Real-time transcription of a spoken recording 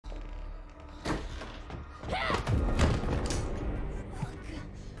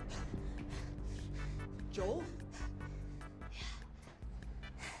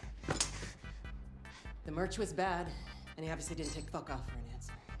The merch was bad, and he obviously didn't take fuck off for an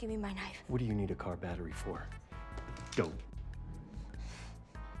answer. Give me my knife. What do you need a car battery for? Go.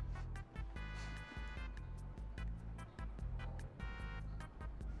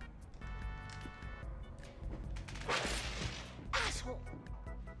 Asshole!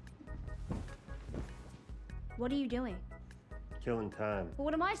 What are you doing? Killing time. Well,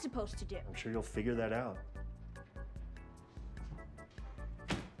 what am I supposed to do? I'm sure you'll figure that out.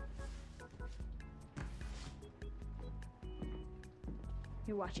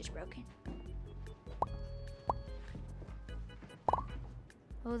 Your watch is broken.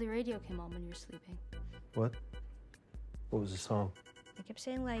 Oh, the radio came on when you were sleeping. What? What was the song? I kept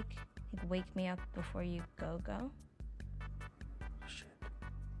saying, like wake me up before you go. Shit.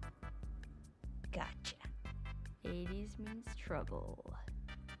 Gotcha. 80s means trouble.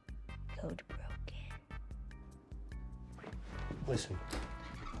 Code broken. Listen.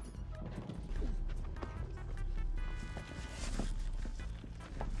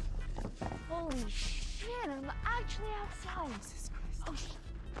 Holy shit, I'm actually outside. Jesus Christ. Oh, shit.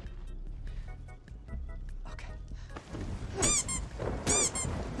 Okay.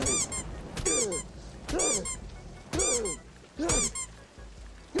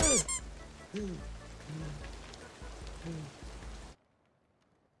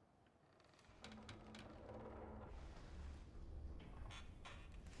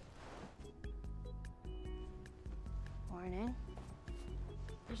 Morning.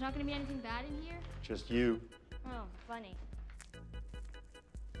 There's not gonna be anything bad in here? Just you. Oh, funny.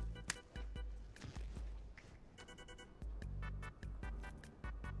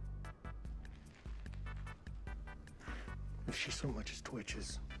 If she so much as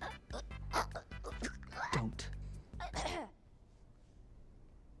twitches. Don't. Okay.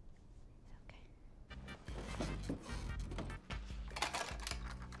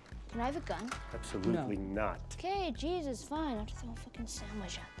 Can I have a gun? Absolutely not. Okay, Jesus, fine. I'll have to throw a fucking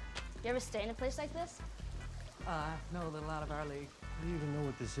sandwich at them. You ever stay in a place like this? No, a little out of our league. How do you even know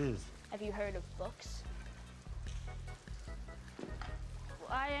what this is? Have you heard of books? Well,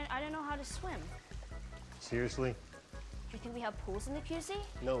 I didn't know how to swim. Seriously? Do you think we have pools in the QC?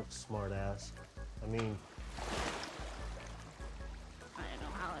 No, smart ass. I mean, I don't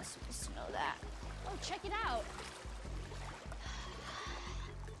know how I was supposed to know that. Oh, check it out.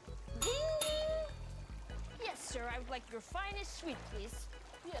 Ding, ding. Yes, sir. I would like your finest suite, please.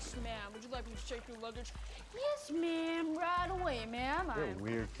 Yes, ma'am. Would you like me to check your luggage? Yes, ma'am. Right away, ma'am. you're a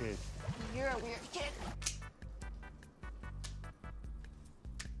weird kid. You're a weird kid.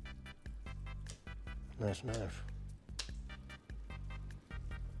 Nice knife.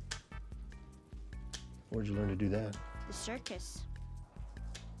 Where'd you learn to do that? The circus.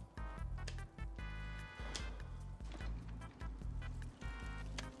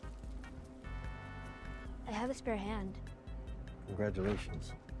 I have a spare hand.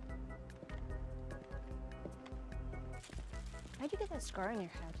 Congratulations. How'd you get that scar on your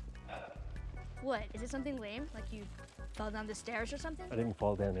head? What? Is it something lame? Like you fell down the stairs or something? I didn't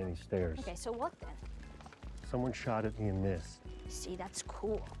fall down any stairs. Okay, so what then? Someone shot at me and missed. See, that's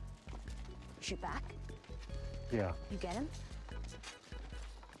cool. Shoot back? Yeah. You get him?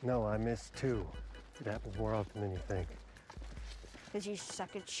 No, I missed too. It happens more often than you think. Because you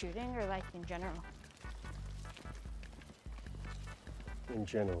suck at shooting or like in general? In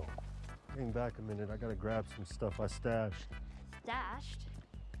general. Hang back a minute, I gotta grab some stuff I stashed. Stashed?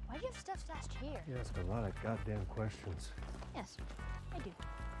 Why do you have stuff stashed here? You ask a lot of goddamn questions. Yes, I do.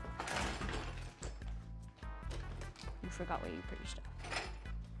 You forgot where you put your stuff.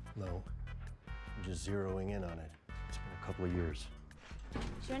 No. I'm just zeroing in on it. It's been a couple of years.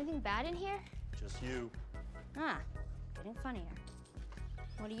 Is there anything bad in here? Just you. Ah, getting funnier.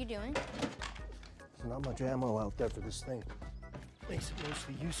 What are you doing? There's not much ammo out there for this thing. Makes it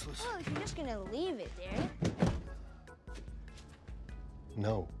mostly useless. Well, if you're just gonna leave it there.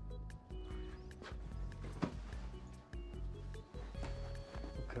 No.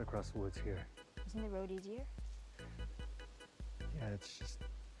 We'll cut across the woods here. Isn't the road easier? Yeah, it's just...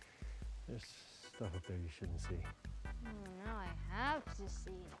 There's stuff up there you shouldn't see. Now I have to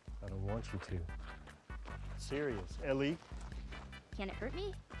see. I don't want you to. Serious. Ellie? Can it hurt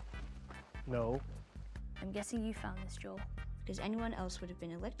me? No. I'm guessing you found this, Joel, because anyone else would have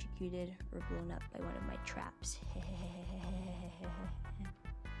been electrocuted or blown up by one of my traps.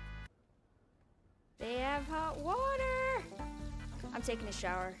 They have hot water! I'm taking a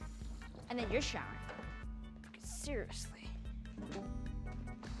shower. And then you're showering. Seriously.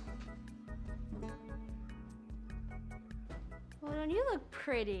 Well, don't you look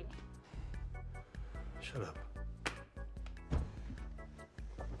pretty? Shut up.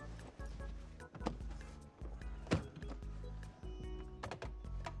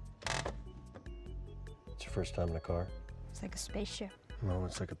 first time in a car? It's like a spaceship. No,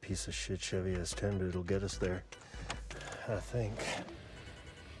 it's like a piece of shit Chevy S10, but it'll get us there. I think.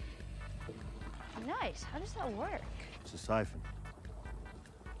 Nice. How does that work? It's a siphon.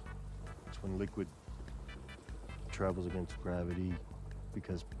 It's when liquid travels against gravity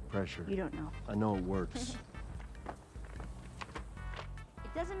because pressure. You don't know. I know it works.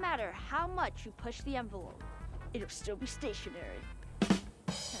 It doesn't matter how much you push the envelope, it'll still be stationary.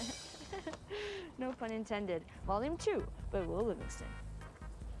 No pun intended. Volume 2 by Will Livingston.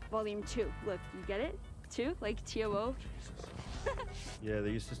 Volume 2. Look, you get it? 2, like T-O-O. Yeah,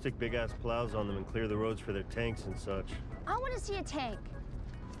 they used to stick big-ass plows on them and clear the roads for their tanks and such. I want to see a tank.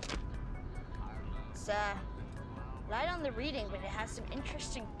 It's, light on the reading, but it has some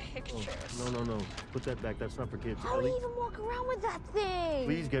interesting pictures. Oh, no. Put that back. That's not for kids. How do Ellie, you even walk around with that thing?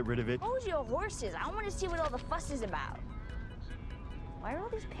 please get rid of it. Hold your horses. I want to see what all the fuss is about. Why are all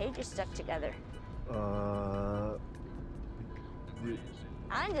these pages stuck together? I'm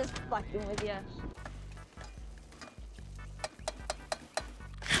just fucking with you.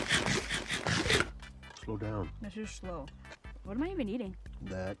 Slow down. This is slow. What am I even eating?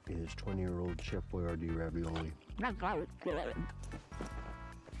 That is 20-year-old Chef Boyardee ravioli.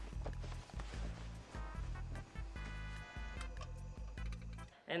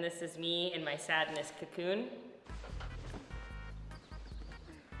 And this is me in my sadness cocoon.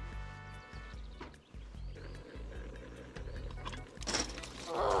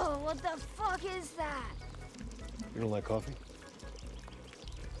 Oh, what the fuck is that? You don't like coffee?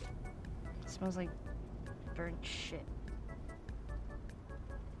 It smells like burnt shit.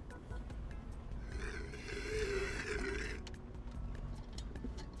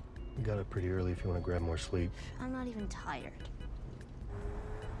 You got up pretty early if you want to grab more sleep. I'm not even tired.